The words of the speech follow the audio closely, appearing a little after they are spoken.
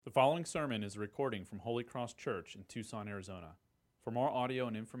The following sermon is a recording from Holy Cross Church in Tucson, Arizona. For more audio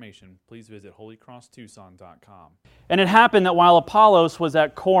and information, please visit holycrosstucson.com. And it happened that while Apollos was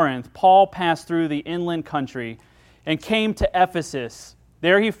at Corinth, Paul passed through the inland country and came to Ephesus.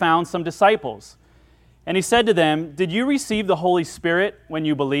 There he found some disciples. And he said to them, "Did you receive the Holy Spirit when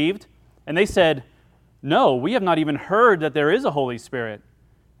you believed?" And they said, "No, we have not even heard that there is a Holy Spirit."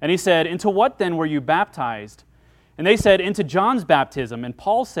 And he said, "Into what then were you baptized?" And they said, "Into John's baptism." And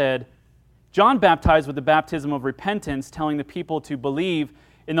Paul said, "John baptized with the baptism of repentance, telling the people to believe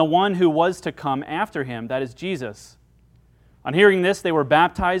in the one who was to come after him, that is Jesus." On hearing this, they were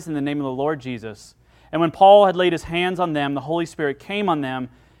baptized in the name of the Lord Jesus. And when Paul had laid his hands on them, the Holy Spirit came on them,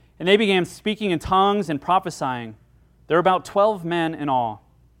 and they began speaking in tongues and prophesying. There were about 12 men in all.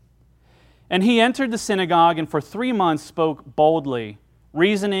 And he entered the synagogue and for 3 months spoke boldly,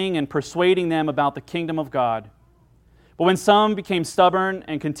 reasoning and persuading them about the kingdom of God. But when some became stubborn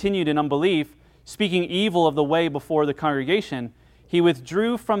and continued in unbelief, speaking evil of the way before the congregation, he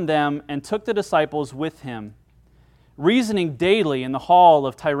withdrew from them and took the disciples with him, reasoning daily in the hall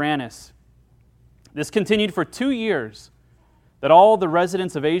of Tyrannus. This continued for 2 years, that all the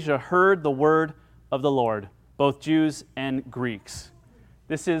residents of Asia heard the word of the Lord, both Jews and Greeks.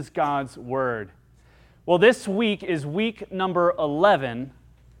 This is God's word. Well, this week is week number 11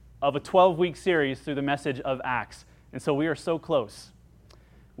 of a 12-week series through the message of Acts. And so we are so close.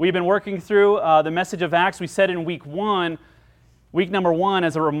 We've been working through the message of Acts. We said in week number one,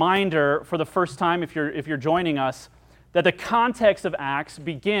 as a reminder for the first time, if you're joining us, that the context of Acts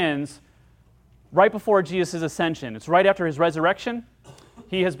begins right before Jesus' ascension. It's right after his resurrection.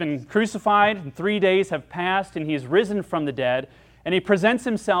 He has been crucified, and 3 days have passed, and he is risen from the dead, and he presents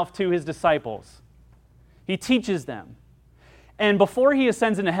himself to his disciples. He teaches them. And before he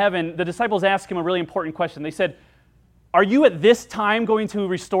ascends into heaven, the disciples ask him a really important question. They said, "Are you at this time going to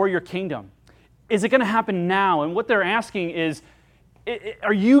restore your kingdom? Is it going to happen now?" And what they're asking is,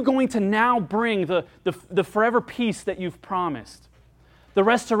 are you going to now bring the forever peace that you've promised? The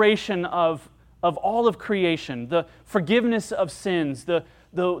restoration of all of creation, the forgiveness of sins, the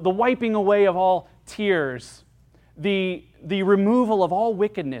wiping away of all tears, the removal of all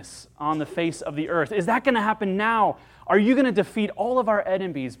wickedness on the face of the earth. Is that going to happen now? Are you going to defeat all of our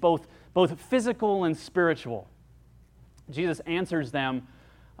enemies, both physical and spiritual? Jesus answers them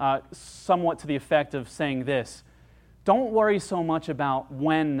somewhat to the effect of saying this: don't worry so much about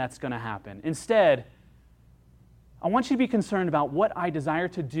when that's going to happen. Instead, I want you to be concerned about what I desire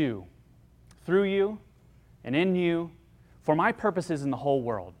to do through you and in you for my purposes in the whole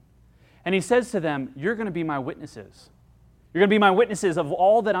world. And he says to them, you're going to be my witnesses. You're going to be my witnesses of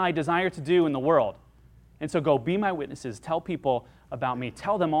all that I desire to do in the world. And so go be my witnesses. Tell people about me.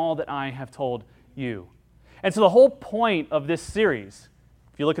 Tell them all that I have told you. And so the whole point of this series,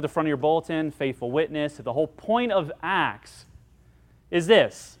 if you look at the front of your bulletin, Faithful Witness, the whole point of Acts is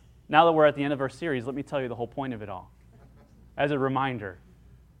this. Now that we're at the end of our series, let me tell you the whole point of it all. As a reminder,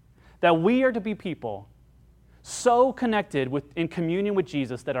 that we are to be people so connected in communion with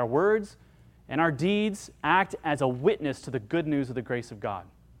Jesus that our words and our deeds act as a witness to the good news of the grace of God.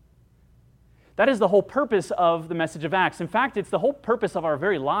 That is the whole purpose of the message of Acts. In fact, it's the whole purpose of our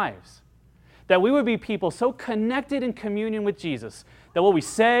very lives. That we would be people so connected in communion with Jesus that what we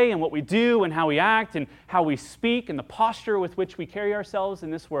say and what we do and how we act and how we speak and the posture with which we carry ourselves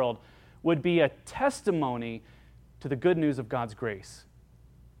in this world would be a testimony to the good news of God's grace.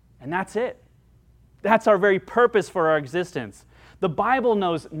 And that's it. That's our very purpose for our existence. The Bible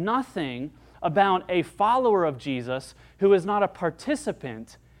knows nothing about a follower of Jesus who is not a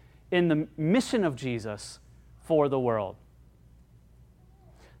participant in the mission of Jesus for the world.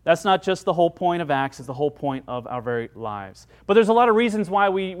 That's not just the whole point of Acts, it's the whole point of our very lives. But there's a lot of reasons why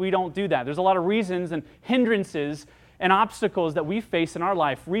we don't do that. There's a lot of reasons and hindrances and obstacles that we face in our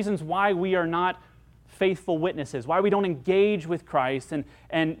life, reasons why we are not faithful witnesses, why we don't engage with Christ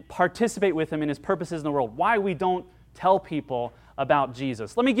and participate with Him in His purposes in the world, why we don't tell people about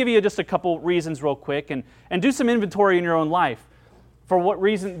Jesus. Let me give you just a couple reasons real quick and do some inventory in your own life for what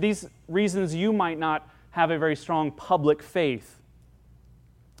reason these reasons you might not have a very strong public faith.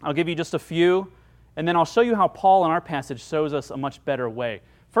 I'll give you just a few, and then I'll show you how Paul in our passage shows us a much better way.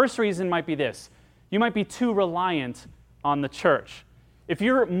 First reason might be this. You might be too reliant on the church. If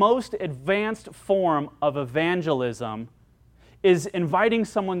your most advanced form of evangelism is inviting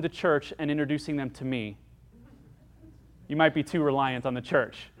someone to church and introducing them to me, you might be too reliant on the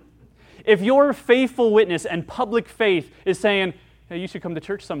church. If your faithful witness and public faith is saying, hey, you should come to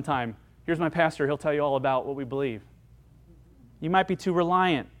church sometime. Here's my pastor. He'll tell you all about what we believe. You might be too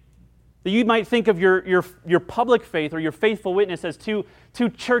reliant That you might think of your public faith or your faithful witness as too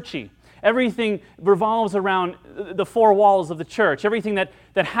churchy. Everything revolves around the four walls of the church. Everything that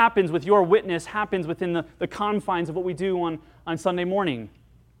happens with your witness happens within the confines of what we do on Sunday morning.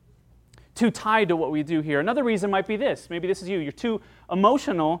 Too tied to what we do here. Another reason might be this. Maybe this is you. You're too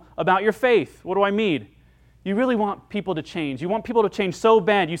emotional about your faith. What do I mean? You really want people to change. You want people to change so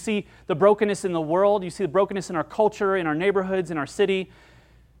bad. You see the brokenness in the world. You see the brokenness in our culture, in our neighborhoods, in our city.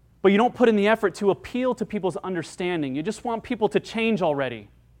 But you don't put in the effort to appeal to people's understanding. You just want people to change already.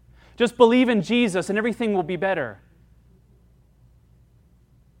 Just believe in Jesus and everything will be better.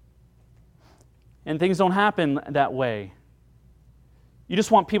 And things don't happen that way. You just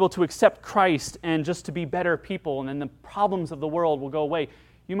want people to accept Christ and just to be better people, and then the problems of the world will go away.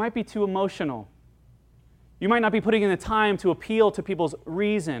 You might be too emotional. You might not be putting in the time to appeal to people's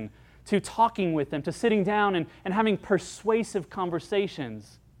reason, to talking with them, to sitting down and having persuasive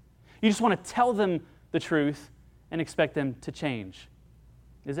conversations. You just want to tell them the truth and expect them to change.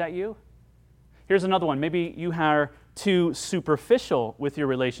 Is that you? Here's another one. Maybe you are too superficial with your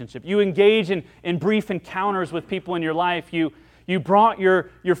relationship. You engage in brief encounters with people in your life. You brought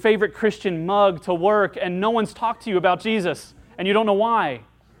your favorite Christian mug to work and no one's talked to you about Jesus and you don't know why.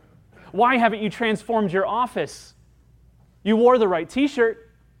 Why haven't you transformed your office? You wore the right t-shirt.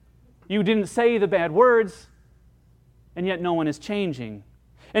 You didn't say the bad words, and yet no one is changing.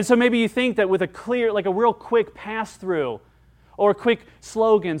 And so maybe you think that with a real quick pass-through, or quick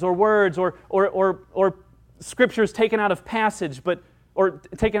slogans, or words, or scriptures taken out of passage, or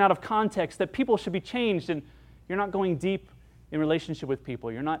taken out of context, that people should be changed, and you're not going deep in relationship with people.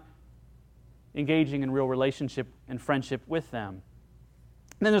 You're not engaging in real relationship and friendship with them.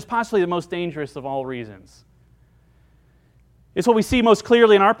 And then there's possibly the most dangerous of all reasons. It's what we see most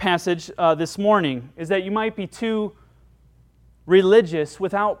clearly in our passage this morning, is that you might be too religious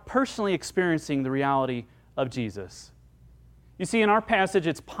without personally experiencing the reality of Jesus. You see, in our passage,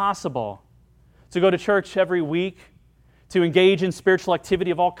 it's possible to go to church every week, to engage in spiritual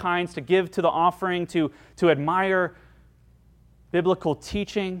activity of all kinds, to give to the offering, to admire biblical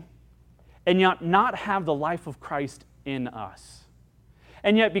teaching, and yet not have the life of Christ in us.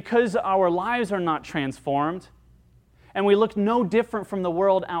 And yet, because our lives are not transformed, and we look no different from the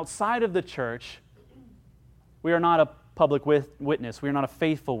world outside of the church, we are not a public witness. We are not a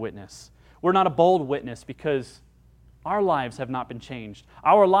faithful witness. We're not a bold witness because our lives have not been changed.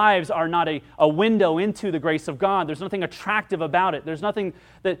 Our lives are not a window into the grace of God. There's nothing attractive about it. There's nothing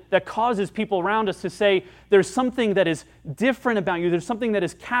that causes people around us to say, there's something that is different about you. There's something that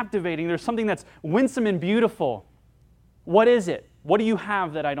is captivating. There's something that's winsome and beautiful. What is it? What do you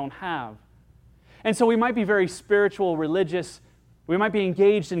have that I don't have? And so we might be very spiritual, religious. We might be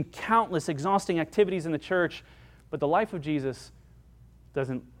engaged in countless exhausting activities in the church, but the life of Jesus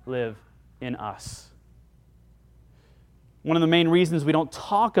doesn't live in us. One of the main reasons we don't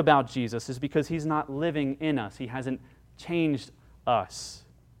talk about Jesus is because He's not living in us. He hasn't changed us.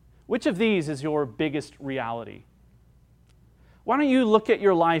 Which of these is your biggest reality? Why don't you look at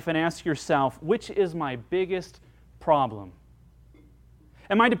your life and ask yourself, which is my biggest problem?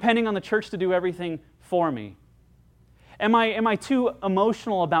 Am I depending on the church to do everything for me? Am I too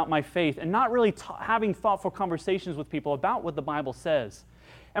emotional about my faith and not really having thoughtful conversations with people about what the Bible says?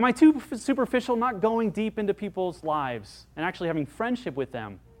 Am I too superficial, not going deep into people's lives and actually having friendship with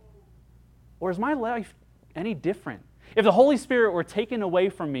them? Or is my life any different? If the Holy Spirit were taken away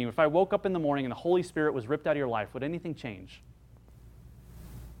from me, if I woke up in the morning and the Holy Spirit was ripped out of your life, would anything change?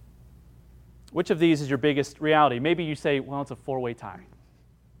 Which of these is your biggest reality? Maybe you say, well, it's a four-way tie.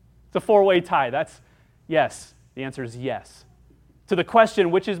 It's a four-way tie. That's yes. The answer is yes. To the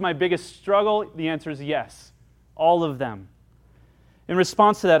question, which is my biggest struggle? The answer is yes. All of them. In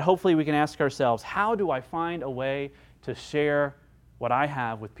response to that, hopefully we can ask ourselves, how do I find a way to share what I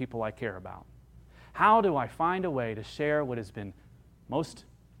have with people I care about? How do I find a way to share what has been most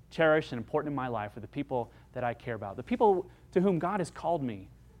cherished and important in my life with the people that I care about, the people to whom God has called me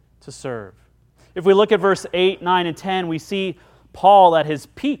to serve? If we look at verse 8, 9, and 10, we see Paul at his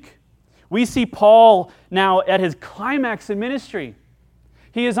peak. We see Paul now at his climax in ministry.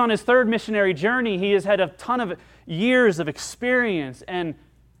 He is on his third missionary journey. He has had a ton of years of experience and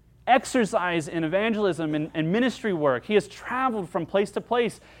exercise in evangelism and ministry work. He has traveled from place to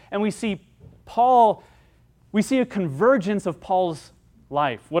place. And we see a convergence of Paul's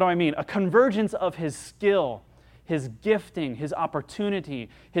life. What do I mean? A convergence of his skill, his gifting, his opportunity,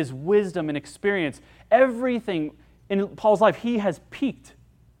 his wisdom and experience. Everything in Paul's life, he has peaked.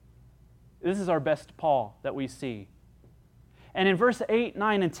 This is our best Paul that we see. And in verse 8,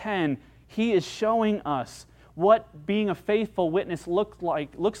 9, and 10, he is showing us what being a faithful witness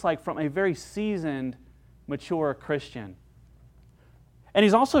looks like from a very seasoned, mature Christian. And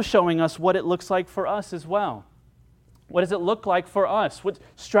he's also showing us what it looks like for us as well. What does it look like for us? What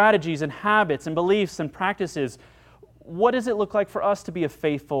strategies and habits and beliefs and practices? What does it look like for us to be a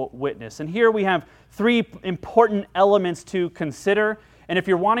faithful witness? And here we have three important elements to consider. And if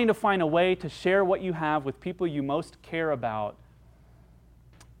you're wanting to find a way to share what you have with people you most care about,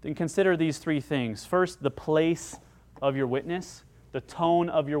 then consider these three things. First, the place of your witness, the tone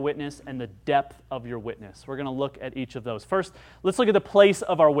of your witness, and the depth of your witness. We're going to look at each of those. First, let's look at the place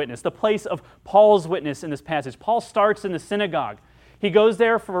of our witness, the place of Paul's witness in this passage. Paul starts in the synagogue. He goes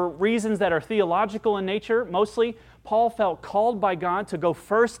there for reasons that are theological in nature, mostly. Paul felt called by God to go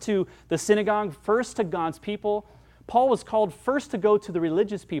first to the synagogue, first to God's people. Paul was called first to go to the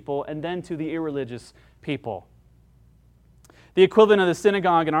religious people and then to the irreligious people. The equivalent of the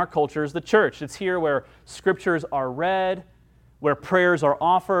synagogue in our culture is the church. It's here where scriptures are read, where prayers are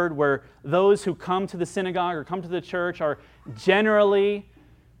offered, where those who come to the synagogue or come to the church are generally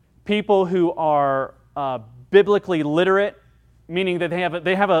people who are biblically literate, meaning that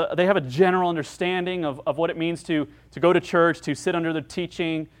they have a general understanding of what it means to go to church, to sit under the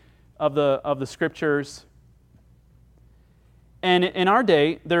teaching of the scriptures. And in our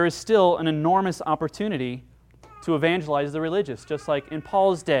day, there is still an enormous opportunity to evangelize the religious, just like in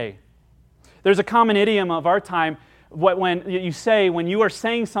Paul's day. There's a common idiom of our time when you are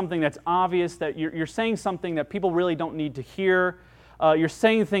saying something that's obvious, that you're saying something that people really don't need to hear, you're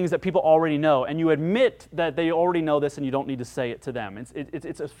saying things that people already know, and you admit that they already know this and you don't need to say it to them.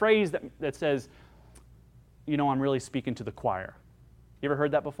 It's a phrase that says, I'm really speaking to the choir. You ever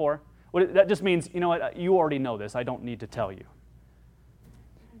heard that before? That just means, you already know this, I don't need to tell you.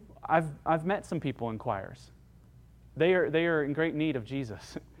 I've met some people in choirs. They are in great need of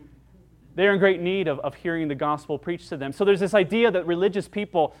Jesus. They are in great need of hearing the gospel preached to them. So there's this idea that religious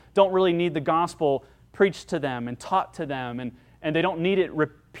people don't really need the gospel preached to them and taught to them, and they don't need it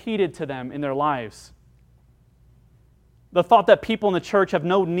repeated to them in their lives. The thought that people in the church have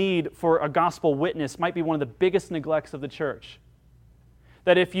no need for a gospel witness might be one of the biggest neglects of the church.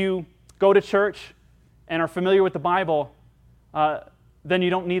 That if you go to church and are familiar with the Bible, then you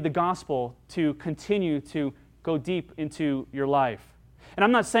don't need the gospel to continue to go deep into your life. And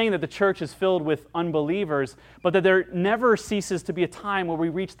I'm not saying that the church is filled with unbelievers, but that there never ceases to be a time where we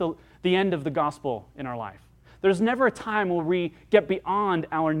reach the end of the gospel in our life. There's never a time where we get beyond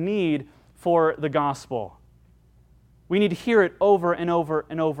our need for the gospel. We need to hear it over and over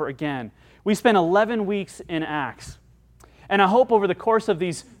and over again. We spent 11 weeks in Acts. And I hope over the course of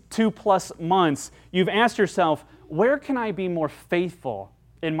these 2+ months, you've asked yourself, where can I be more faithful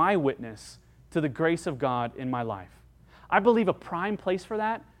in my witness to the grace of God in my life? I believe a prime place for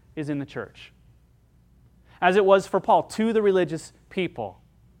that is in the church. As it was for Paul, to the religious people.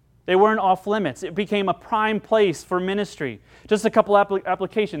 They weren't off limits. It became a prime place for ministry. Just a couple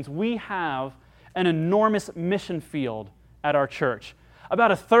applications. We have an enormous mission field at our church.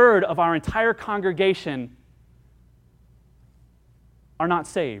 About a third of our entire congregation are not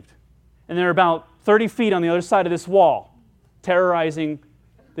saved. And they're about 30 feet on the other side of this wall, terrorizing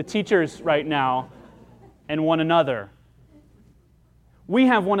the teachers right now and one another. We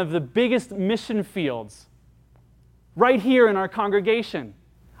have one of the biggest mission fields right here in our congregation.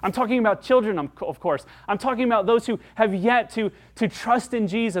 I'm talking about children, of course. I'm talking about those who have yet to trust in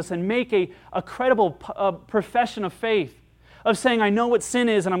Jesus and make a credible profession of faith, of saying, I know what sin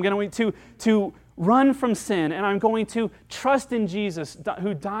is, and I'm going to run from sin, and I'm going to trust in Jesus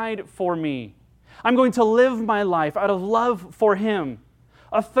who died for me. I'm going to live my life out of love for Him.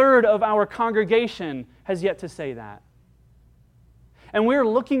 A third of our congregation has yet to say that. And we're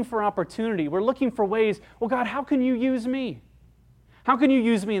looking for opportunity. We're looking for ways, well, God, how can you use me? How can you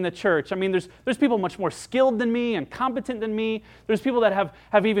use me in the church? I mean, there's people much more skilled than me and competent than me. There's people that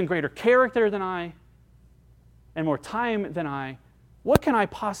have even greater character than I and more time than I. What can I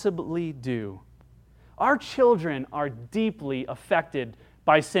possibly do? Our children are deeply affected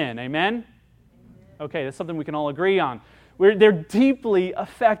by sin. Amen? Okay, that's something we can all agree on. They're deeply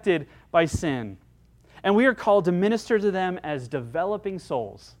affected by sin. And we are called to minister to them as developing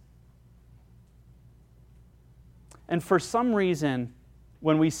souls. And for some reason,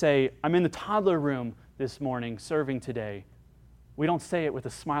 when we say, I'm in the toddler room this morning serving today, we don't say it with a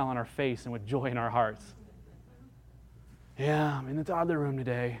smile on our face and with joy in our hearts. Yeah, I'm in the toddler room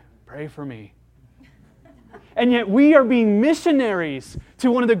today. Pray for me. And yet we are being missionaries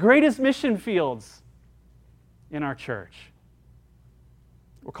to one of the greatest mission fields in our church.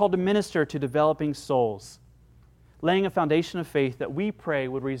 We're called to minister to developing souls, laying a foundation of faith that we pray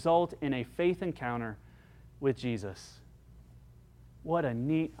would result in a faith encounter with Jesus. What a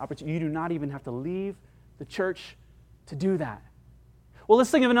neat opportunity. You do not even have to leave the church to do that. Well,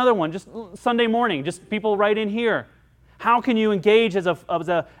 let's think of another one. Just Sunday morning, just people right in here. How can you engage as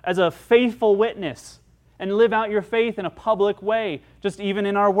a faithful witness and live out your faith in a public way, just even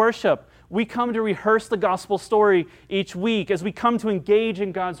in our worship? We come to rehearse the gospel story each week as we come to engage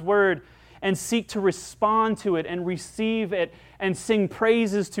in God's word and seek to respond to it and receive it and sing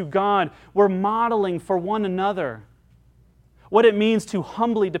praises to God. We're modeling for one another what it means to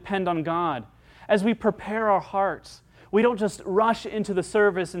humbly depend on God. As we prepare our hearts, we don't just rush into the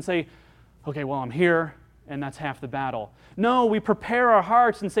service and say, okay, well, I'm here, and that's half the battle. No, we prepare our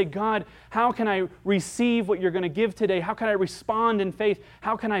hearts and say, God, how can I receive what you're going to give today? How can I respond in faith?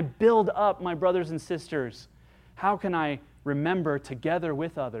 How can I build up my brothers and sisters? How can I remember together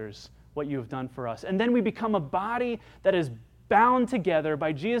with others what you have done for us? And then we become a body that is bound together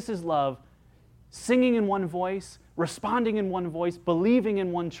by Jesus' love, singing in one voice, responding in one voice, believing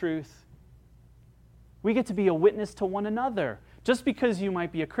in one truth. We get to be a witness to one another. Just because you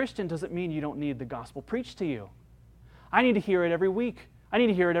might be a Christian doesn't mean you don't need the gospel preached to you. I need to hear it every week. I need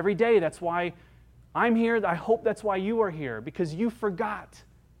to hear it every day. That's why I'm here. I hope that's why you are here, because you forgot.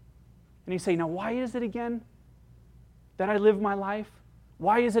 And you say, now why is it again that I live my life?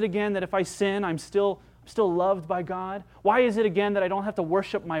 Why is it again that if I sin, I'm still loved by God? Why is it again that I don't have to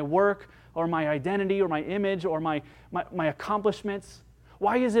worship my work or my identity or my image or my accomplishments?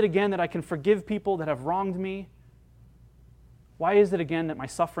 Why is it again that I can forgive people that have wronged me? Why is it again that my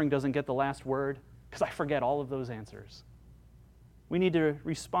suffering doesn't get the last word? Because I forget all of those answers. We need to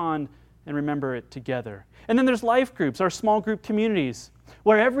respond and remember it together. And then there's life groups, our small group communities,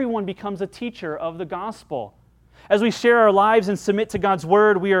 where everyone becomes a teacher of the gospel. As we share our lives and submit to God's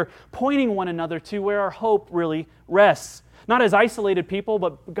word, we are pointing one another to where our hope really rests. Not as isolated people,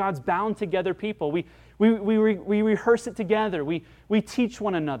 but God's bound together people. We rehearse it together. We teach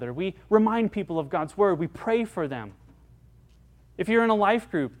one another. We remind people of God's word. We pray for them. If you're in a life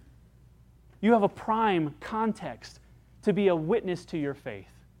group, you have a prime context to be a witness to your faith.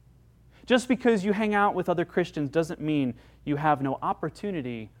 Just because you hang out with other Christians doesn't mean you have no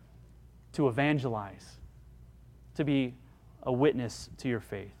opportunity to evangelize, to be a witness to your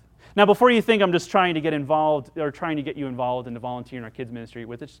faith. Now, before you think I'm just trying to get involved or trying to get you involved in the volunteer in our kids ministry,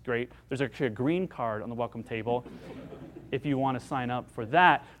 which is great, there's actually a green card on the welcome table if you want to sign up for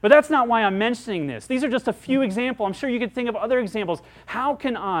that. But that's not why I'm mentioning this. These are just a few examples. I'm sure you could think of other examples. How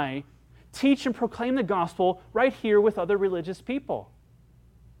can I teach and proclaim the gospel right here with other religious people?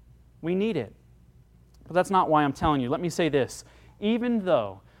 We need it. But that's not why I'm telling you. Let me say this. Even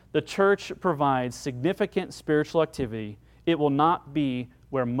though the church provides significant spiritual activity, it will not be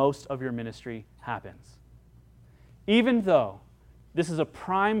where most of your ministry happens. Even though this is a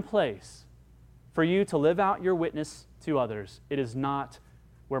prime place for you to live out your witness to others, it is not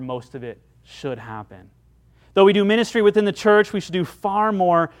where most of it should happen. Though we do ministry within the church, we should do far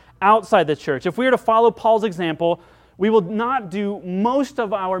more outside the church. If we are to follow Paul's example, we will not do most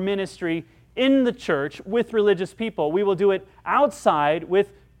of our ministry in the church with religious people. We will do it outside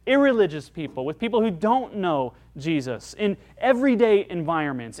with irreligious people, with people who don't know Jesus, in everyday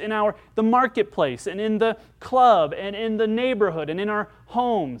environments, in the marketplace, and in the club, and in the neighborhood, and in our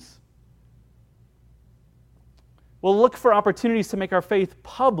homes. We'll look for opportunities to make our faith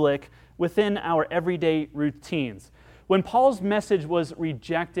public within our everyday routines. When Paul's message was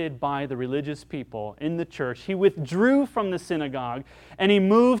rejected by the religious people in the church, he withdrew from the synagogue and he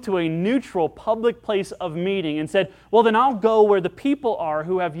moved to a neutral public place of meeting and said, well, then I'll go where the people are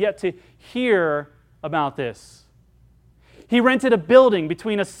who have yet to hear about this. He rented a building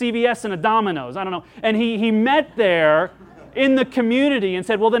between a CVS and a Domino's, I don't know, and he met there in the community and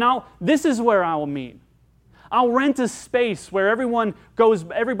said, well, then this is where I will meet. I'll rent a space where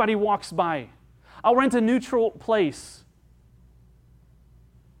everybody walks by. I'll rent a neutral place.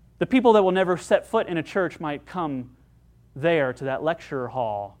 The people that will never set foot in a church might come there to that lecture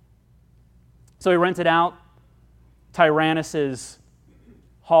hall. So he rented out Tyrannus'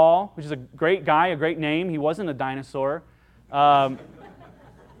 hall, which is a great guy, a great name. He wasn't a dinosaur. But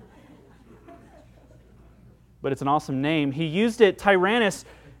it's an awesome name. He used it, Tyrannus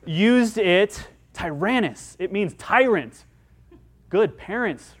used it, Tyrannus, it means tyrant. Good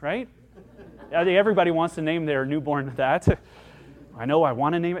parents, right? I think everybody wants to name their newborn that. I know I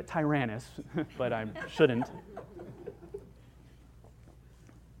want to name it Tyrannus, but I shouldn't.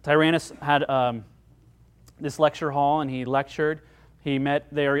 Tyrannus had this lecture hall, and he lectured. He met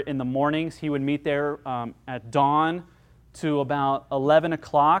there in the mornings. He would meet there at dawn to about 11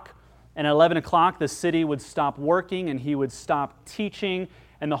 o'clock. And at 11 o'clock, the city would stop working, and he would stop teaching,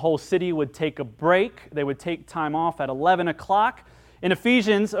 and the whole city would take a break. They would take time off at 11 o'clock. In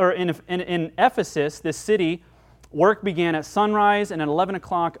Ephesus, this city, work began at sunrise, and at 11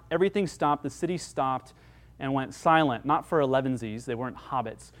 o'clock, everything stopped. The city stopped and went silent. Not for 11sies. They weren't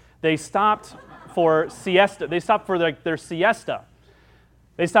hobbits. They stopped for siesta. They stopped for their siesta.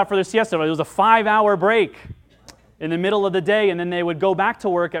 It was a 5-hour break in the middle of the day, and then they would go back to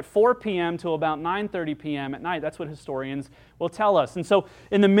work at 4 p.m. to about 9:30 p.m. at night. That's what historians will tell us. And so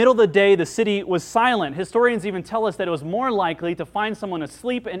in the middle of the day, the city was silent. Historians even tell us that it was more likely to find someone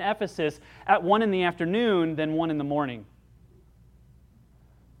asleep in Ephesus at 1 in the afternoon than 1 in the morning.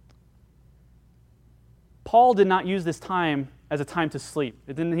 Paul did not use this time as a time to sleep.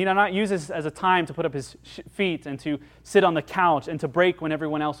 He did not use this as a time to put up his feet and to sit on the couch and to break when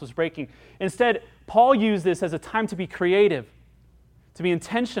everyone else was breaking. Instead, Paul used this as a time to be creative, to be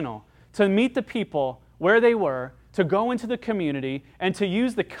intentional, to meet the people where they were, to go into the community, and to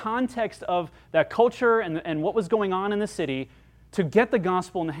use the context of that culture and what was going on in the city to get the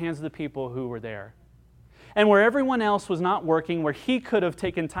gospel in the hands of the people who were there. And where everyone else was not working, where he could have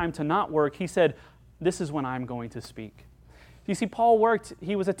taken time to not work, he said, "This is when I'm going to speak." You see, Paul worked,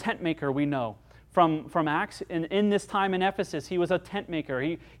 he was a tent maker, we know, from Acts. In this time in Ephesus, he was a tent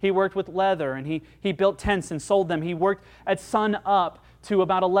maker. He worked with leather, and he built tents and sold them. He worked at sun up to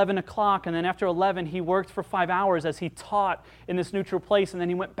about 11 o'clock, and then after 11, he worked for 5 hours as he taught in this neutral place, and then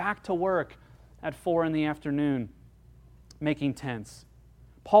he went back to work at 4 in the afternoon, making tents.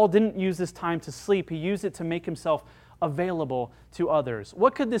 Paul didn't use this time to sleep. He used it to make himself available to others.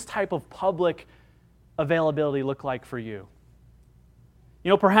 What could this type of public availability look like for you? You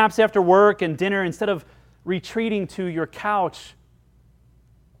know, perhaps after work and dinner, instead of retreating to your couch,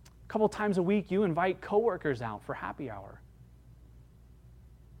 a couple times a week you invite coworkers out for happy hour.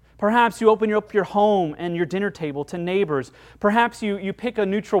 Perhaps you open up your home and your dinner table to neighbors. Perhaps you pick a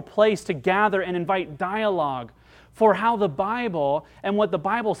neutral place to gather and invite dialogue for how the Bible and what the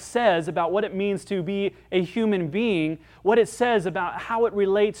Bible says about what it means to be a human being, what it says about how it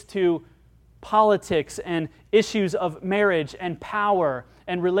relates to politics and issues of marriage and power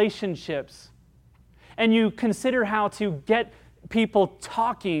and relationships. And you consider how to get people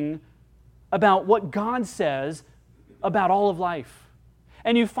talking about what God says about all of life.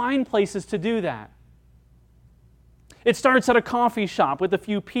 And you find places to do that. It starts at a coffee shop with a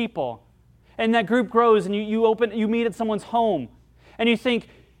few people, and that group grows, and you meet at someone's home, and you think,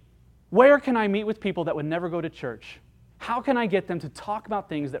 where can I meet with people that would never go to church? How can I get them to talk about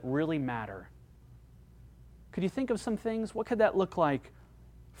things that really matter? Could you think of some things? What could that look like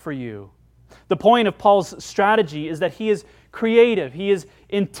for you? The point of Paul's strategy is that he is creative, he is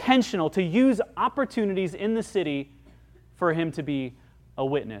intentional to use opportunities in the city for him to be a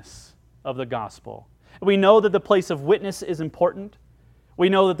witness of the gospel. We know that the place of witness is important. We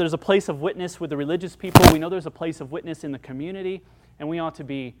know that there's a place of witness with the religious people. We know there's a place of witness in the community, and we ought to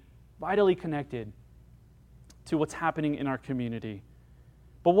be vitally connected to what's happening in our community.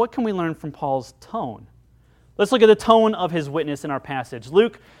 But what can we learn from Paul's tone? Let's look at the tone of his witness in our passage.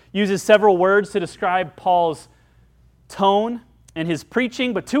 Luke uses several words to describe Paul's tone and his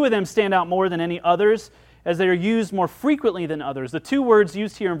preaching, but two of them stand out more than any others as they are used more frequently than others. The two words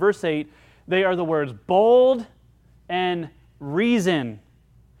used here in verse 8, they are the words bold and reason.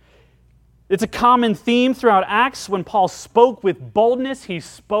 It's a common theme throughout Acts. When Paul spoke with boldness, he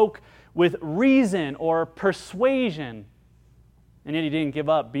spoke with reason or persuasion. And yet he didn't give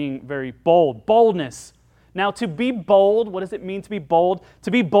up being very bold. Boldness. Now, to be bold, what does it mean to be bold?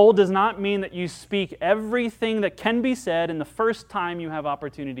 To be bold does not mean that you speak everything that can be said in the first time you have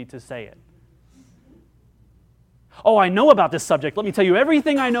opportunity to say it. Oh, I know about this subject. Let me tell you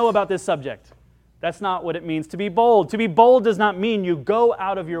everything I know about this subject. That's not what it means to be bold. To be bold does not mean you go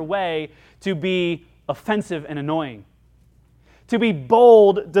out of your way to be offensive and annoying. To be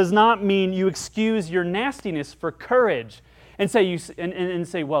bold does not mean you excuse your nastiness for courage and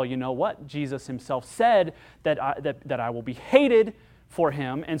say, well, you know what? Jesus himself said that I will be hated for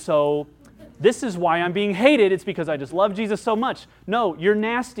him, and so this is why I'm being hated. It's because I just love Jesus so much. No, you're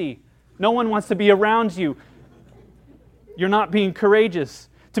nasty. No one wants to be around you. You're not being courageous.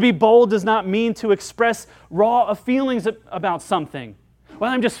 To be bold does not mean to express raw feelings about something.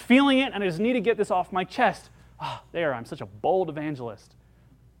 Well, I'm just feeling it, and I just need to get this off my chest. There, I'm such a bold evangelist.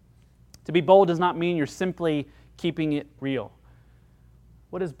 To be bold does not mean you're simply keeping it real.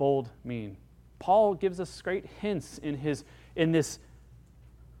 What does bold mean? Paul gives us great hints in this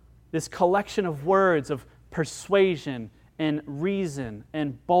collection of words of persuasion and reason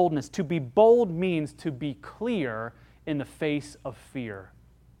and boldness. To be bold means to be clear in the face of fear.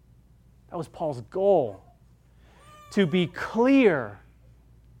 That was Paul's goal. To be clear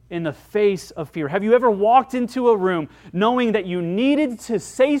in the face of fear? Have you ever walked into a room knowing that you needed to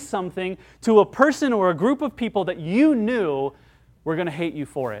say something to a person or a group of people that you knew were going to hate you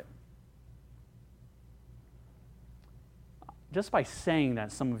for it? Just by saying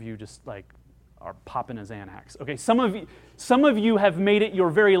that, some of you just are popping a Xanax. Okay, some of you have made it your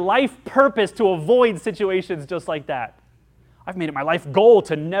very life purpose to avoid situations just like that. I've made it my life goal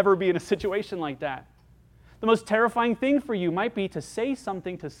to never be in a situation like that. The most terrifying thing for you might be to say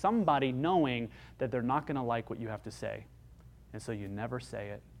something to somebody knowing that they're not going to like what you have to say. And so you never say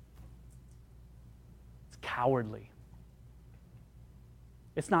it. It's cowardly.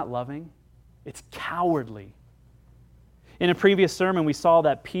 It's not loving. It's cowardly. In a previous sermon, we saw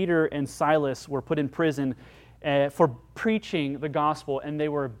that Peter and Silas were put in prison for preaching the gospel, and they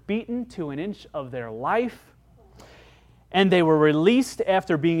were beaten to an inch of their life. And they were released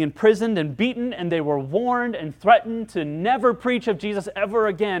after being imprisoned and beaten, and they were warned and threatened to never preach of Jesus ever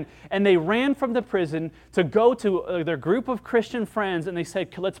again. And they ran from the prison to go to their group of Christian friends, and they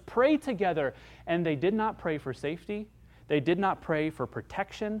said, let's pray together. And they did not pray for safety. They did not pray for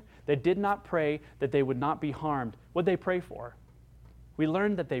protection. They did not pray that they would not be harmed. What did they pray for? We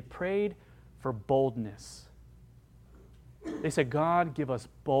learned that they prayed for boldness. They said, God, give us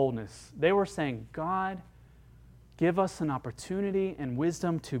boldness. They were saying, God, give us an opportunity and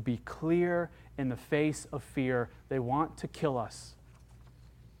wisdom to be clear in the face of fear. They want to kill us.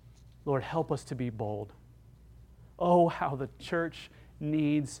 Lord, help us to be bold. Oh, how the church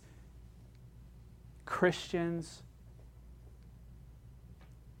needs Christians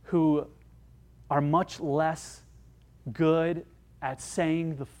who are much less good at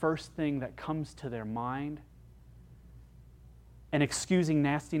saying the first thing that comes to their mind and excusing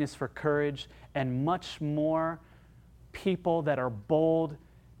nastiness for courage, and much more people that are bold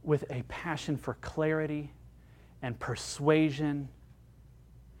with a passion for clarity and persuasion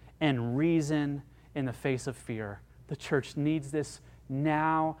and reason in the face of fear. The church needs this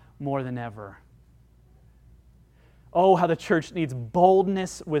now more than ever. Oh, how the church needs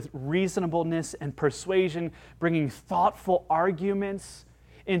boldness with reasonableness and persuasion, bringing thoughtful arguments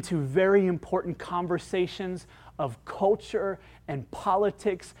into very important conversations of culture and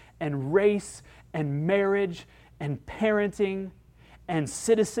politics and race and marriage and parenting and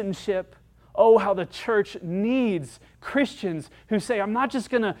citizenship. Oh, how the church needs Christians who say, I'm not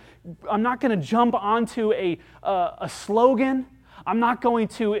going to jump onto a slogan. I'm not going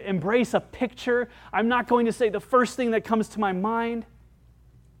to embrace a picture. I'm not going to say the first thing that comes to my mind.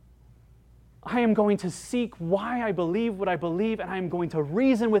 I am going to seek why I believe what I believe, and I am going to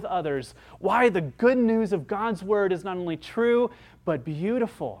reason with others why the good news of God's word is not only true, but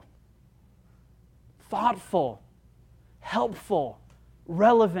beautiful, thoughtful, helpful,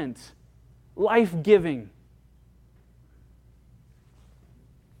 relevant, life-giving.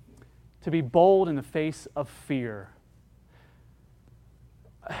 To be bold in the face of fear.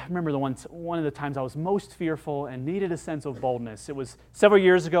 I remember one of the times I was most fearful and needed a sense of boldness. It was several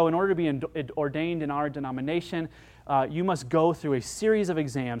years ago. In order to be ordained in our denomination, you must go through a series of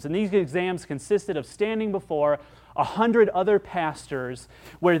exams. And these exams consisted of standing before 100 other pastors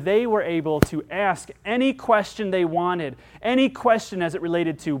where they were able to ask any question they wanted, any question as it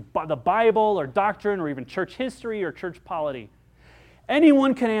related to the Bible or doctrine or even church history or church polity.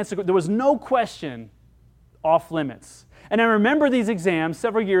 Anyone can answer. There was no question off limits. And I remember these exams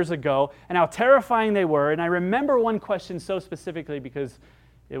several years ago and how terrifying they were. And I remember one question so specifically because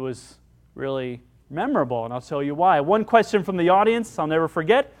it was really memorable, and I'll tell you why. One question from the audience, I'll never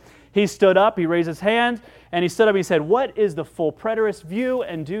forget. He stood up, he raised his hand, and he stood up and he said, "What is the full preterist view,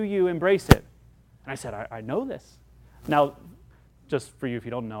 and do you embrace it?" And I said, I know this. Now, just for you if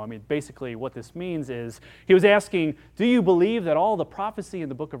you don't know, basically what this means is he was asking, do you believe that all the prophecy in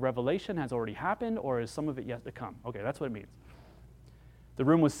the book of Revelation has already happened, or is some of it yet to come? Okay, that's what it means. The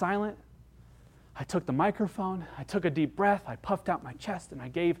room was silent. I took the microphone, I took a deep breath, I puffed out my chest, and I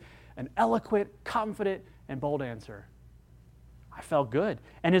gave an eloquent, confident, and bold answer. I felt good.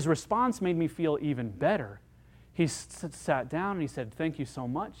 And his response made me feel even better. He sat down and he said, "Thank you so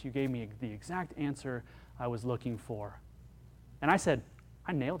much. You gave me the exact answer I was looking for." And I said,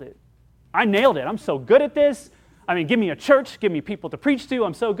 I nailed it. I nailed it. I'm so good at this. Give me a church, give me people to preach to.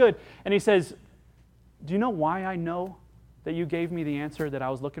 I'm so good. And he says, "Do you know why I know that you gave me the answer that I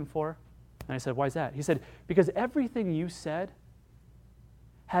was looking for?" And I said, "Why is that?" He said, "Because everything you said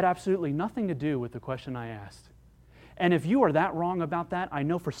had absolutely nothing to do with the question I asked. And if you are that wrong about that, I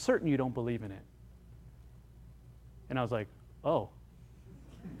know for certain you don't believe in it." And I was like, oh.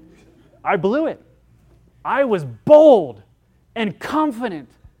 I blew it. I was bold and confident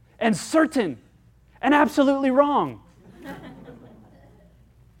and certain and absolutely wrong.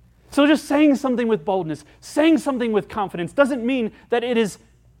 So just saying something with boldness, saying something with confidence doesn't mean that it is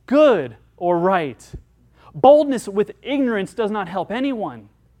good or right. Boldness with ignorance does not help anyone.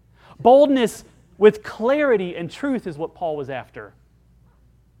 Boldness with clarity and truth is what Paul was after.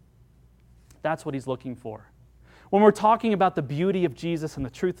 That's what he's looking for. When we're talking about the beauty of Jesus and the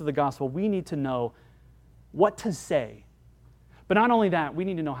truth of the gospel, we need to know what to say. But not only that, we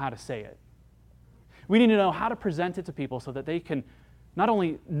need to know how to say it. We need to know how to present it to people so that they can not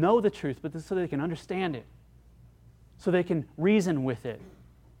only know the truth, but so they can understand it, so they can reason with it.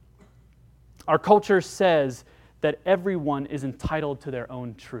 Our culture says that everyone is entitled to their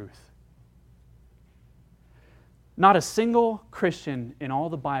own truth. Not a single Christian in all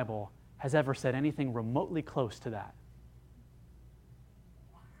the Bible has ever said anything remotely close to that.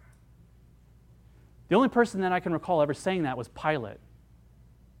 The only person that I can recall ever saying that was Pilate.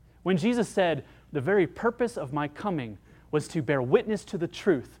 When Jesus said, "The very purpose of my coming was to bear witness to the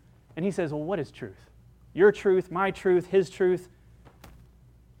truth." And he says, well, what is truth? Your truth, my truth, his truth.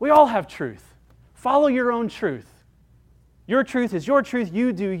 We all have truth. Follow your own truth. Your truth is your truth,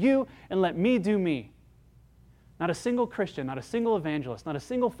 you do you, and let me do me. Not a single Christian, not a single evangelist, not a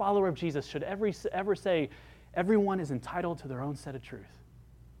single follower of Jesus should ever say, everyone is entitled to their own set of truth.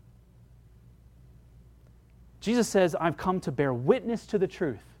 Jesus says, I've come to bear witness to the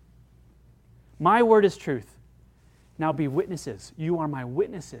truth. My word is truth. Now be witnesses. You are my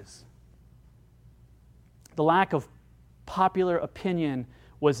witnesses. The lack of popular opinion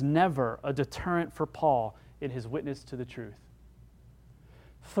was never a deterrent for Paul in his witness to the truth.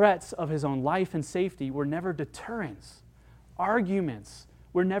 Threats of his own life and safety were never deterrents. Arguments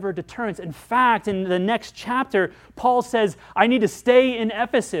were never deterrents. In fact, in the next chapter, Paul says, I need to stay in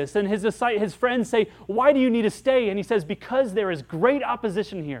Ephesus. And his friends say, why do you need to stay? And he says, because there is great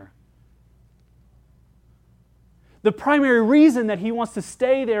opposition here. The primary reason that he wants to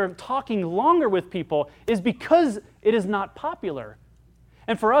stay there talking longer with people is because it is not popular.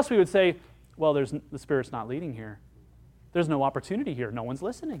 And for us, we would say, well, the Spirit's not leading here. There's no opportunity here. No one's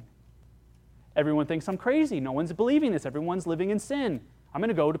listening. Everyone thinks I'm crazy. No one's believing this. Everyone's living in sin. I'm going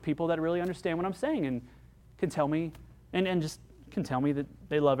to go to people that really understand what I'm saying and can tell me, and just can tell me that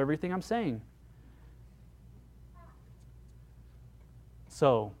they love everything I'm saying.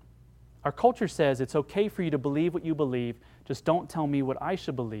 So, our culture says it's okay for you to believe what you believe, just don't tell me what I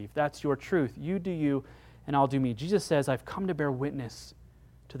should believe. That's your truth. You do you, and I'll do me. Jesus says, I've come to bear witness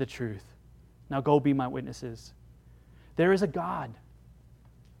to the truth. Now go be my witnesses. There is a God.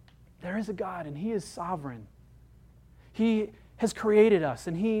 There is a God, and He is sovereign. He has created us,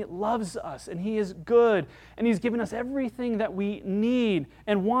 and He loves us, and He is good, and He's given us everything that we need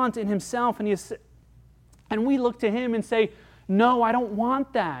and want in Himself, and we look to Him and say, no, I don't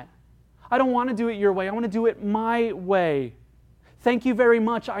want that. I don't want to do it your way. I want to do it my way. Thank you very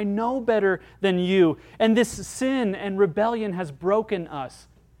much. I know better than you. And this sin and rebellion has broken us.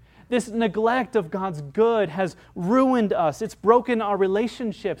 This neglect of God's good has ruined us. It's broken our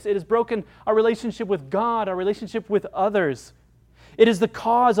relationships. It has broken our relationship with God, our relationship with others. It is the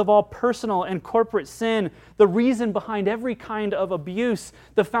cause of all personal and corporate sin, the reason behind every kind of abuse,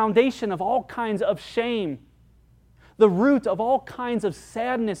 the foundation of all kinds of shame. The root of all kinds of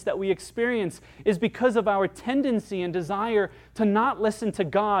sadness that we experience is because of our tendency and desire to not listen to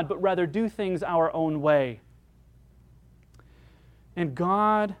God, but rather do things our own way. And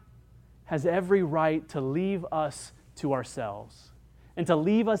God has every right to leave us to ourselves and to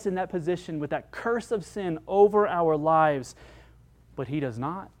leave us in that position with that curse of sin over our lives, but He does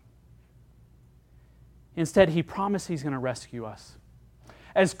not. Instead, He promised He's going to rescue us.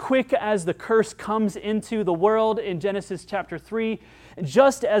 As quick as the curse comes into the world in Genesis chapter 3,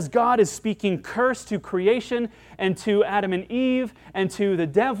 just as God is speaking curse to creation and to Adam and Eve and to the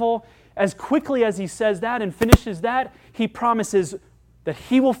devil, as quickly as He says that and finishes that, He promises that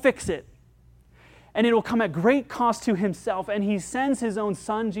He will fix it. And it will come at great cost to Himself. And He sends His own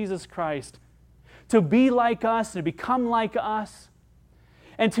Son, Jesus Christ, to be like us, to become like us,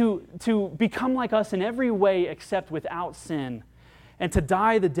 and to become like us in every way except without sin, and to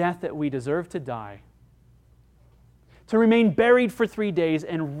die the death that we deserve to die, to remain buried for 3 days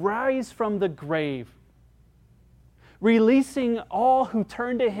and rise from the grave, releasing all who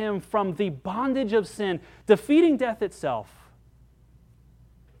turn to Him from the bondage of sin, defeating death itself.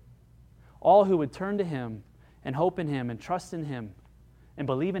 All who would turn to Him and hope in Him and trust in Him and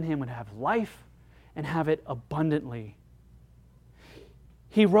believe in Him would have life and have it abundantly.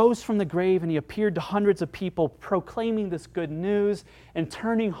 He rose from the grave and He appeared to hundreds of people proclaiming this good news and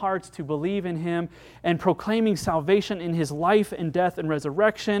turning hearts to believe in Him and proclaiming salvation in His life and death and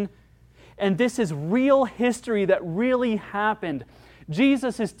resurrection. And this is real history that really happened.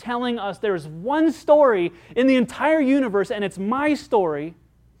 Jesus is telling us there's one story in the entire universe, and it's my story.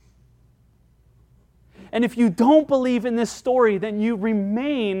 And if you don't believe in this story, then you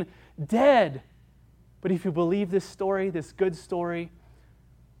remain dead. But if you believe this story, this good story,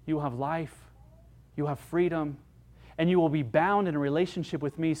 you will have life, you will have freedom, and you will be bound in a relationship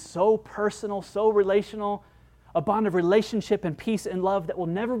with me so personal, so relational, a bond of relationship and peace and love that will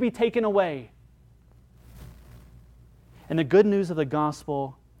never be taken away. And the good news of the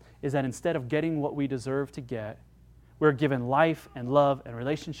gospel is that instead of getting what we deserve to get, we're given life and love and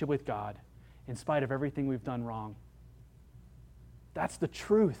relationship with God in spite of everything we've done wrong. That's the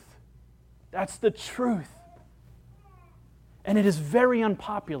truth. That's the truth. And it is very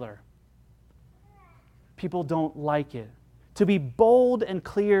unpopular. People don't like it. To be bold and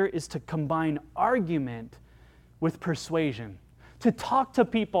clear is to combine argument with persuasion. To talk to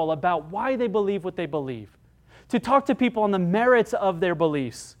people about why they believe what they believe. To talk to people on the merits of their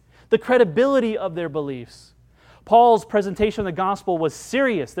beliefs, the credibility of their beliefs. Paul's presentation of the gospel was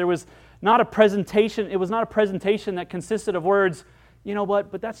serious. It was not a presentation that consisted of words, you know what,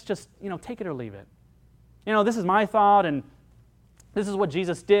 but that's just, take it or leave it. This is my thought, and this is what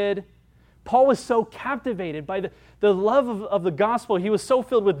Jesus did. Paul was so captivated by the love of the gospel. He was so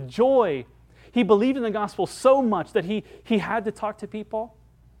filled with joy. He believed in the gospel so much that he had to talk to people.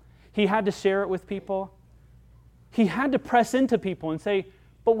 He had to share it with people. He had to press into people and say,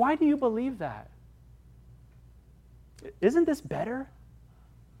 but why do you believe that? Isn't this better?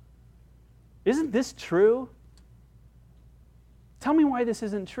 Isn't this true? Tell me why this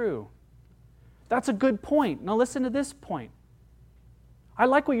isn't true. That's a good point. Now listen to this point. I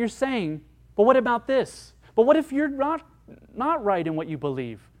like what you're saying, but what about this? But what if you're not right in what you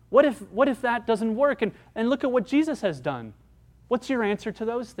believe? What if that doesn't work? And look at what Jesus has done. What's your answer to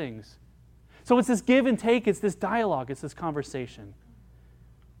those things? So it's this give and take, it's this dialogue, it's this conversation.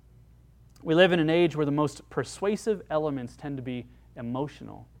 We live in an age where the most persuasive elements tend to be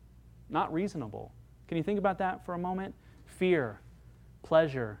emotional, not reasonable. Can you think about that for a moment? Fear,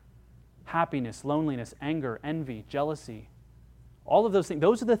 pleasure, happiness, loneliness, anger, envy, jealousy. All of those things,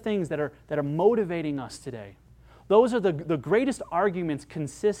 those are the things that are motivating us today. Those are the greatest arguments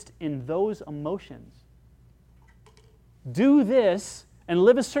consist in those emotions. Do this and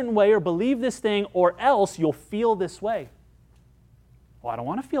live a certain way or believe this thing, or else you'll feel this way. Well, I don't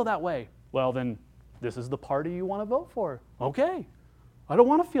want to feel that way. Well, then this is the party you want to vote for. Okay. I don't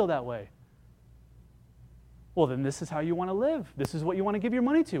want to feel that way. Well, then this is how you want to live. This is what you want to give your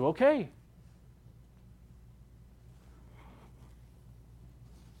money to. Okay.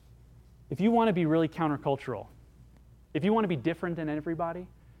 If you want to be really countercultural, if you want to be different than everybody,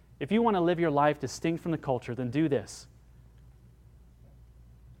 if you want to live your life distinct from the culture, then do this.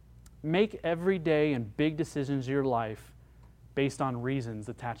 Make every day and big decisions of your life based on reasons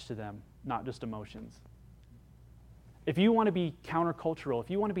attached to them, not just emotions. If you want to be countercultural, if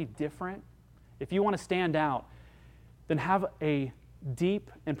you want to be different, if you want to stand out, then have a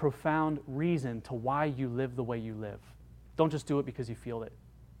deep and profound reason to why you live the way you live. Don't just do it because you feel it.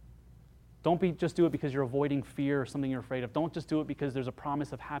 Don't just do it because you're avoiding fear or something you're afraid of. Don't just do it because there's a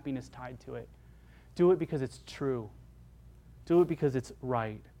promise of happiness tied to it. Do it because it's true. Do it because it's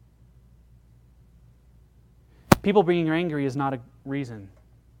right. People being angry is not a reason.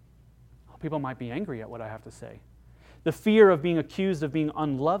 People might be angry at what I have to say. The fear of being accused of being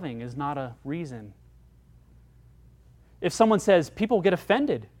unloving is not a reason. If someone says, people get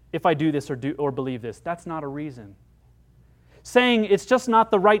offended if I do this or believe this, that's not a reason. Saying it's just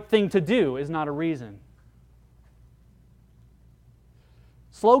not the right thing to do is not a reason.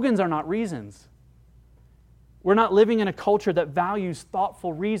 Slogans are not reasons. We're not living in a culture that values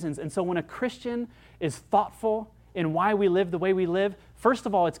thoughtful reasons. And so when a Christian is thoughtful in why we live the way we live, first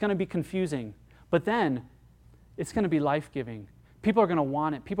of all, it's going to be confusing. But then, it's going to be life-giving. People are going to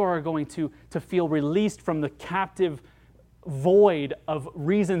want it. People are going to feel released from the captive void of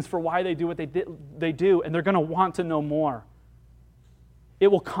reasons for why they do what they do, and they're going to want to know more. It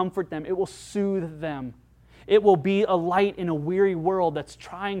will comfort them. It will soothe them. It will be a light in a weary world that's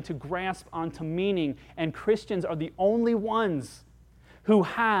trying to grasp onto meaning, and Christians are the only ones who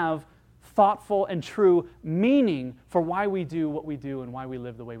have thoughtful and true meaning for why we do what we do and why we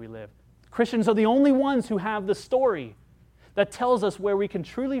live the way we live. Christians are the only ones who have the story that tells us where we can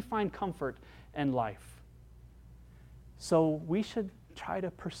truly find comfort and life. So we should try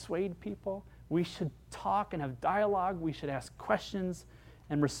to persuade people. We should talk and have dialogue. We should ask questions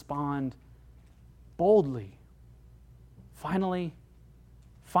and respond boldly. Finally,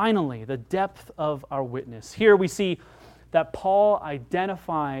 the depth of our witness. Here we see that Paul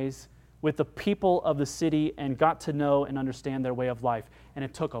identifies with the people of the city and got to know and understand their way of life. And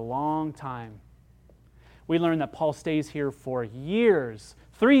it took a long time. We learned that Paul stays here for years.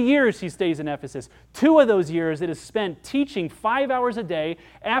 3 years he stays in Ephesus. 2 of those years it is spent teaching 5 hours a day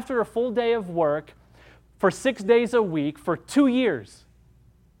after a full day of work for 6 days a week for 2 years.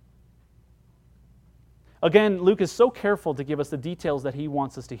 Again, Luke is so careful to give us the details that he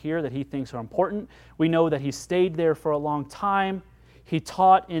wants us to hear, that he thinks are important. We know that he stayed there for a long time. He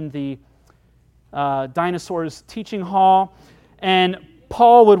taught in the dinosaurs teaching hall, and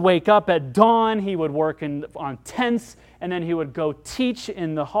Paul would wake up at dawn. He would work on tents, and then he would go teach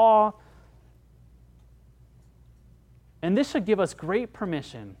in the hall. And this should give us great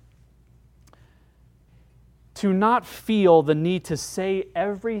permission to not feel the need to say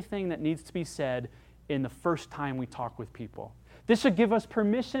everything that needs to be said in the first time we talk with people. This should give us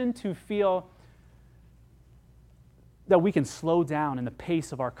permission to feel that we can slow down in the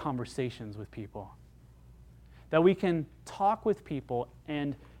pace of our conversations with people. That we can talk with people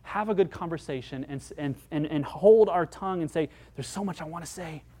and have a good conversation and hold our tongue and say, there's so much I want to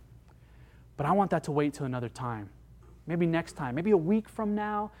say, but I want that to wait till another time. Maybe next time, maybe a week from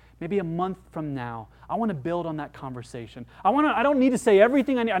now, maybe a month from now. I want to build on that conversation. I don't need to say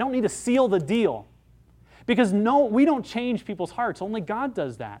everything I need. I don't need to seal the deal. Because we don't change people's hearts. Only God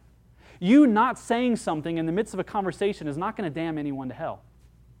does that. You not saying something in the midst of a conversation is not going to damn anyone to hell.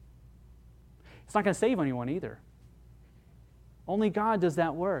 It's not going to save anyone either. Only God does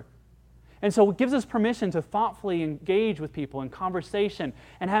that work. And so it gives us permission to thoughtfully engage with people in conversation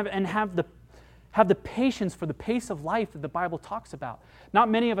and have the patience for the pace of life that the Bible talks about. Not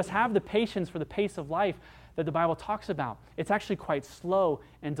many of us have the patience for the pace of life that the Bible talks about. It's actually quite slow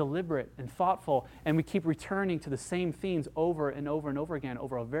and deliberate and thoughtful, and we keep returning to the same themes over and over and over again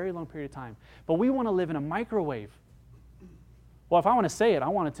over a very long period of time. But we want to live in a microwave. Well, if I want to say it, I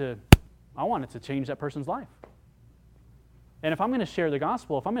want it to change that person's life. And if I'm going to share the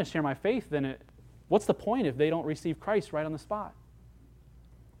gospel, if I'm going to share my faith, then what's the point if they don't receive Christ right on the spot?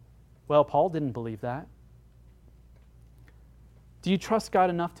 Well, Paul didn't believe that. Do you trust God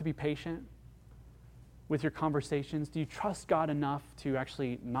enough to be patient with your conversations? Do you trust God enough to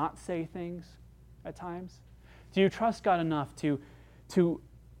actually not say things at times? Do you trust God enough to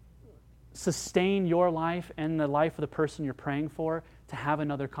sustain your life and the life of the person you're praying for to have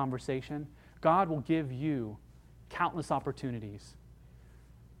another conversation? God will give you countless opportunities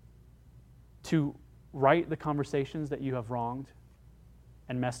to right the conversations that you have wronged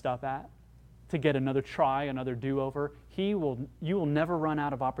and messed up at, to get another try, another do-over. You will never run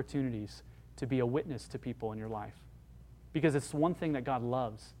out of opportunities to be a witness to people in your life. Because it's one thing that God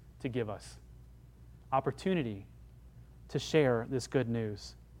loves to give us. Opportunity to share this good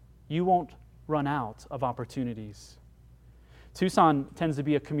news. You won't run out of opportunities. Tucson tends to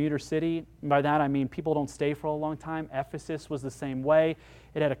be a commuter city. And by that I mean people don't stay for a long time. Ephesus was the same way.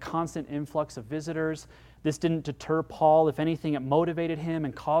 It had a constant influx of visitors. This didn't deter Paul. If anything, it motivated him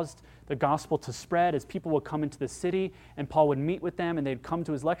and caused the gospel to spread as people would come into the city and Paul would meet with them and they'd come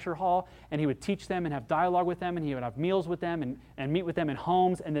to his lecture hall and he would teach them and have dialogue with them and he would have meals with them and meet with them in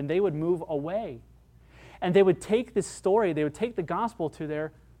homes, and then they would move away. And they would take this story, they would take the gospel to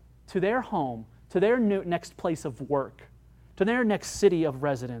their home, to their next place of work, to their next city of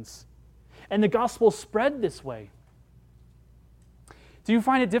residence. And the gospel spread this way. Do you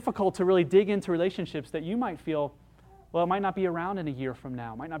find it difficult to really dig into relationships that you might feel, well, it might not be around in a year from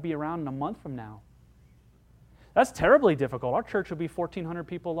now, might not be around in a month from now? That's terribly difficult. Our church would be 1,400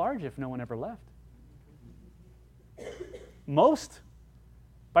 people large if no one ever left. Most,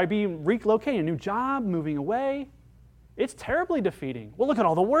 by being relocating, a new job, moving away, it's terribly defeating. Well, look at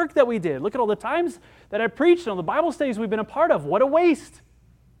all the work that we did. Look at all the times that I preached and all the Bible studies we've been a part of. What a waste.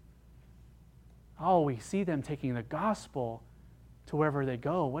 Oh, we see them taking the gospel to wherever they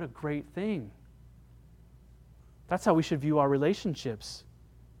go. What a great thing. That's how we should view our relationships.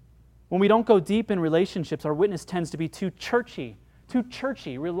 When we don't go deep in relationships, our witness tends to be too churchy,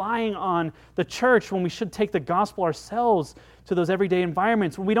 relying on the church when we should take the gospel ourselves to those everyday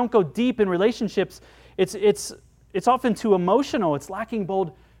environments. When we don't go deep in relationships, it's often too emotional. It's lacking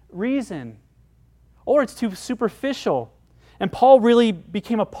bold reason. Or it's too superficial. And Paul really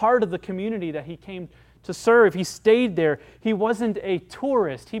became a part of the community that he came to serve. He stayed there. He wasn't a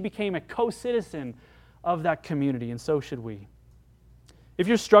tourist. He became a co-citizen of that community, and so should we. If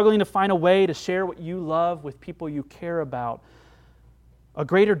you're struggling to find a way to share what you love with people you care about, a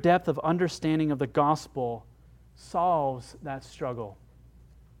greater depth of understanding of the gospel solves that struggle.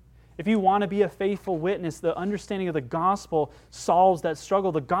 If you want to be a faithful witness, the understanding of the gospel solves that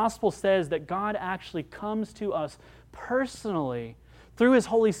struggle. The gospel says that God actually comes to us personally through His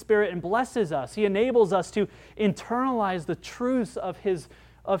Holy Spirit and blesses us. He enables us to internalize the truths of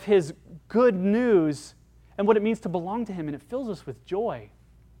His good news and what it means to belong to Him, and it fills us with joy.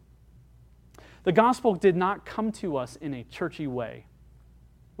 The gospel did not come to us in a churchy way.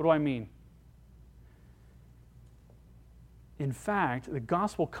 What do I mean? In fact, the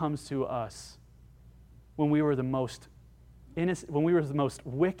gospel comes to us when we were the most innocent, when we were the most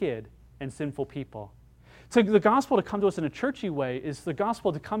wicked and sinful people. So the gospel to come to us in a churchy way is the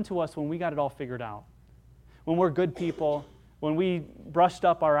gospel to come to us when we got it all figured out. When we're good people, when we brushed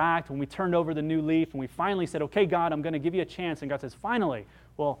up our act, when we turned over the new leaf, and we finally said, okay, God, I'm going to give you a chance. And God says, finally,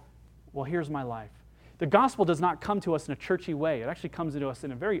 well, here's my life. The gospel does not come to us in a churchy way. It actually comes to us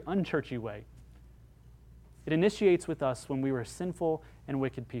in a very unchurchy way. It initiates with us when we were sinful and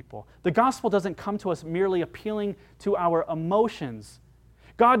wicked people. The gospel doesn't come to us merely appealing to our emotions.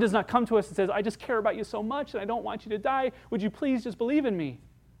 God does not come to us and says, I just care about you so much and I don't want you to die. Would you please just believe in me?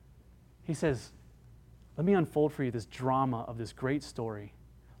 He says, let me unfold for you this drama of this great story.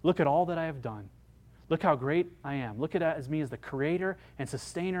 Look at all that I have done. Look how great I am. Look at it as me as the creator and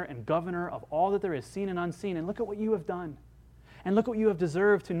sustainer and governor of all that there is, seen and unseen. And look at what you have done. And look what you have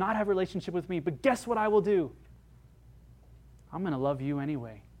deserved to not have a relationship with me. But guess what I will do? I'm going to love you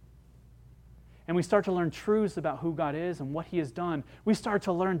anyway. And we start to learn truths about who God is and what He has done. We start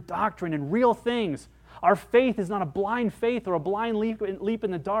to learn doctrine and real things. Our faith is not a blind faith or a blind leap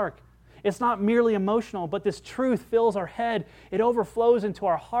in the dark. It's not merely emotional, but this truth fills our head. It overflows into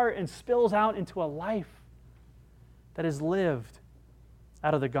our heart and spills out into a life that is lived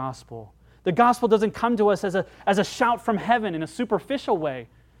out of the gospel. The gospel doesn't come to us as a shout from heaven in a superficial way,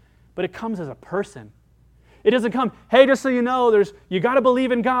 but it comes as a person. It doesn't come, hey, just so you know, you got to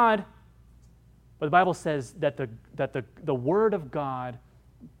believe in God. But the Bible says that the Word of God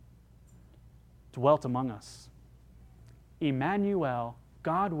dwelt among us. Emmanuel,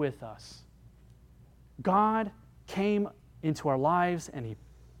 God with us. God came into our lives and He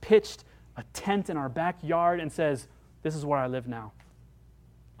pitched a tent in our backyard and says, this is where I live now.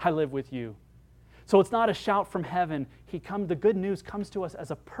 I live with you. So it's not a shout from heaven. The good news comes to us as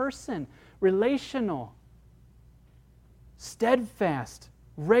a person, relational, steadfast,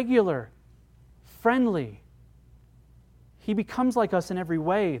 regular, friendly. He becomes like us in every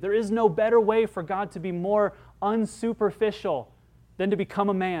way. There is no better way for God to be more unsuperficial than to become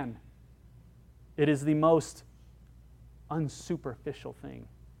a man. It is the most unsuperficial thing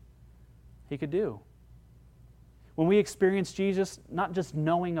He could do. When we experience Jesus, not just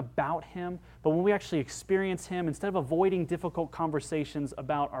knowing about Him, but when we actually experience Him, instead of avoiding difficult conversations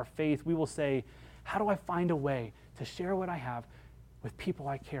about our faith, we will say, how do I find a way to share what I have with people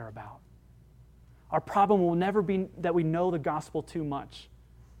I care about? Our problem will never be that we know the gospel too much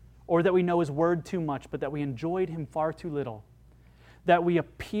or that we know His word too much, but that we enjoyed Him far too little, that we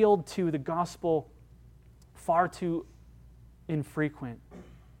appealed to the gospel far too infrequent,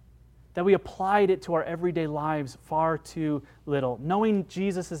 that we applied it to our everyday lives far too little. Knowing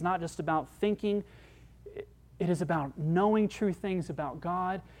Jesus is not just about thinking, it is about knowing true things about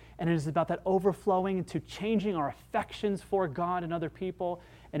God, and it is about that overflowing into changing our affections for God and other people,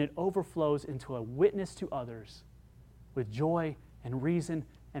 and it overflows into a witness to others with joy and reason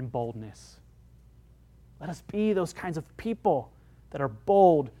and boldness. Let us be those kinds of people that are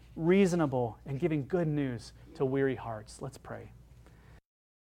bold, reasonable, and giving good news to weary hearts. Let's pray.